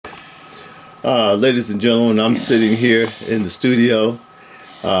Ladies and gentlemen, I'm sitting here in the studio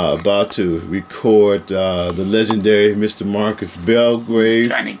about to record the legendary Mr. Marcus Belgrave.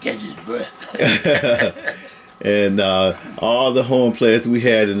 Trying to catch his breath. And all the horn players we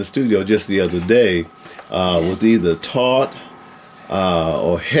had in the studio just the other day was either taught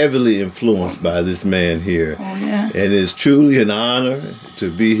or heavily influenced by this man here. Oh, yeah? And it's truly an honor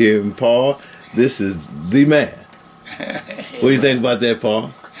to be here. And Paul, this is the man. What do you think about that,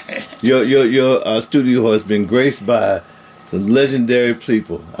 Paul? Your studio has been graced by some legendary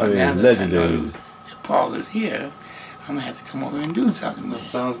people. Legendary. If Paul is here, I'm gonna have to come over and do something with him.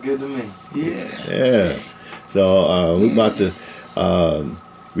 Sounds good to me. Yeah. So we're about to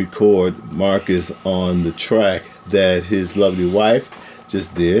record Marcus on the track that his lovely wife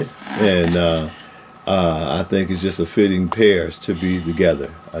just did, and I think it's just a fitting pair to be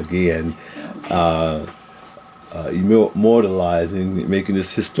together again. Immortalizing, making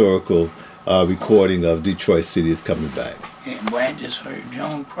this historical recording of Detroit City is coming back. And boy, I just heard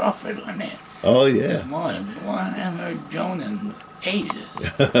Joan Crawford on that. Oh yeah. This morning. Boy, I haven't heard Joan in ages.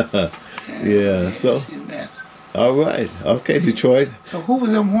 Yeah. So. She's a mess. All right. Okay, Detroit. So who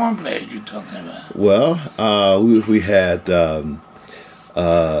was the horn players you talking about? Well, we had Don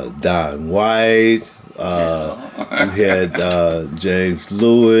White. We had James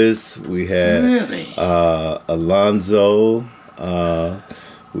Lewis. We had Really? Alonzo.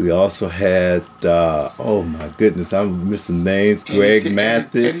 We also had oh my goodness, I'm missing names. Greg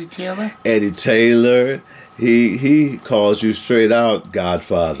Mathis. Eddie Taylor. Eddie Taylor. He calls you straight out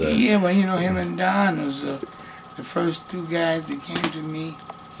Godfather. Yeah, well, you know, him and Don was the first two guys that came to me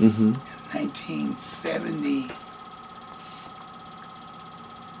in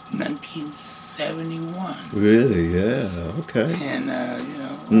 1971. Really? Yeah. Okay. And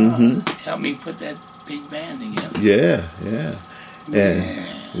helped me put that big band together. Yeah.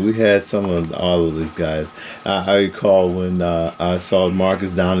 And we had all of these guys. I recall when I saw Marcus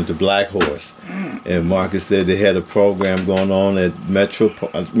down at the Black Horse, and Marcus said they had a program going on at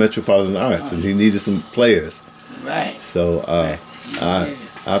Metropolitan Arts, and he needed some players. Right. So I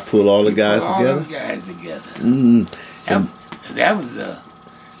pulled all the guys together. All the guys together. That was the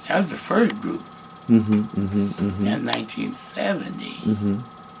first group. In 1970.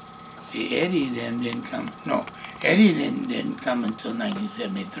 The Eddie then didn't come. No, Eddie didn't come until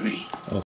 1973.